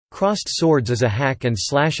Crossed Swords is a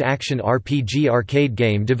hack-and-slash action RPG arcade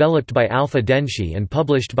game developed by Alpha Denshi and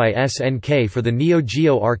published by SNK for the Neo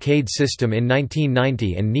Geo arcade system in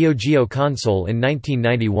 1990 and Neo Geo console in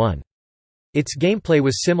 1991. Its gameplay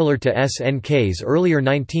was similar to SNK's earlier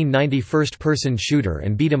 1990 first-person shooter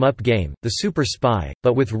and beat-em-up game, The Super Spy,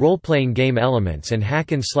 but with role-playing game elements and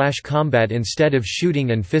hack-and-slash combat instead of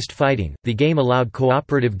shooting and fist-fighting. The game allowed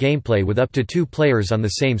cooperative gameplay with up to 2 players on the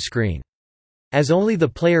same screen. As only the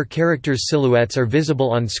player characters' silhouettes are visible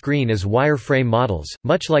on screen as wireframe models,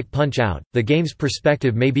 much like Punch-Out!, the game's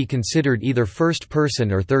perspective may be considered either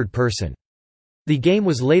first-person or third-person. The game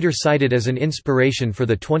was later cited as an inspiration for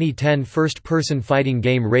the 2010 first-person fighting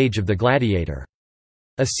game Rage of the Gladiator.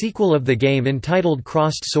 A sequel of the game entitled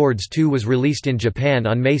Crossed Swords 2 was released in Japan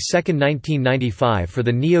on May 2, 1995 for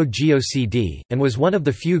the Neo Geo CD, and was one of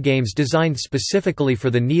the few games designed specifically for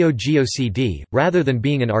the Neo Geo CD, rather than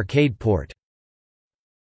being an arcade port.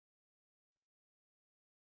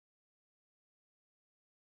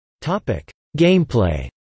 Gameplay.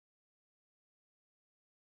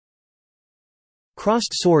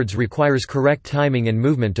 Crossed Swords requires correct timing and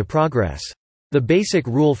movement to progress. The basic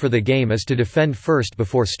rule for the game is to defend first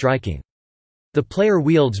before striking. The player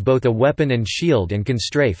wields both a weapon and shield and can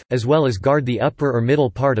strafe, as well as guard the upper or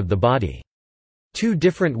middle part of the body. 2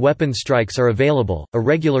 different weapon strikes are available, a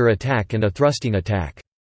regular attack and a thrusting attack.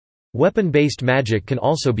 Weapon-based magic can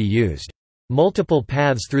also be used. Multiple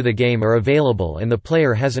paths through the game are available and the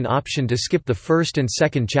player has an option to skip the first and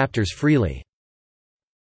second chapters freely.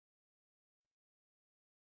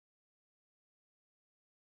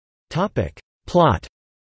 Plot.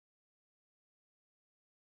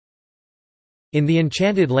 In the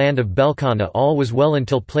enchanted land of Belkana all was well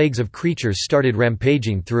until plagues of creatures started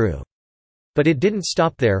rampaging through. But it didn't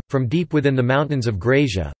stop there. From deep within the mountains of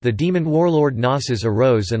Gracia, the demon warlord Gnosis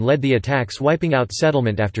arose and led the attacks, wiping out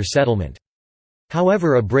settlement after settlement.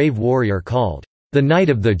 However, a brave warrior called the Knight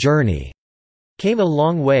of the Journey came a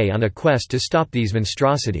long way on a quest to stop these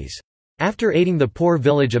monstrosities. After aiding the poor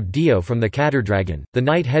village of Dio from the Catterdragon, the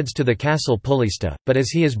knight heads to the castle Pulista, but as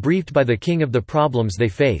he is briefed by the king of the problems they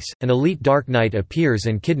face, an elite Dark Knight appears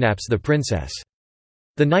and kidnaps the princess.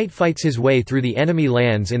 The knight fights his way through the enemy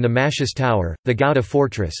lands in the Mascius Tower, the Gouda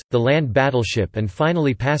Fortress, the land battleship and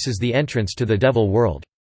finally passes the entrance to the Devil World.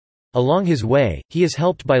 Along his way, he is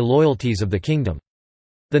helped by loyalties of the kingdom.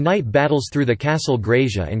 The knight battles through the castle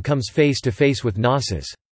Gracia and comes face to face with Gnosis.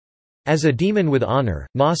 As a demon with honor,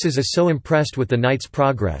 Gnosis is so impressed with the knight's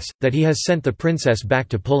progress, that he has sent the princess back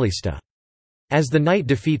to Pulista. As the knight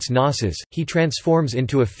defeats Gnosis, he transforms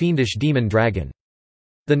into a fiendish demon dragon.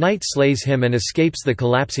 The knight slays him and escapes the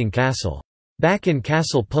collapsing castle. Back in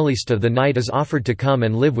Castle Pulista, the knight is offered to come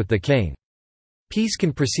and live with the king. Peace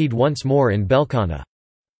can proceed once more in Belkana.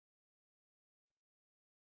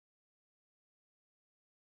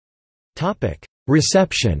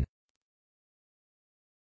 Reception.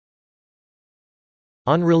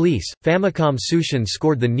 On release, Famicom Tsushin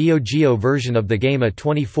scored the Neo Geo version of the game a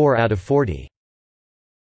 24 out of 40.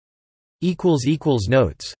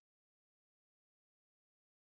 Notes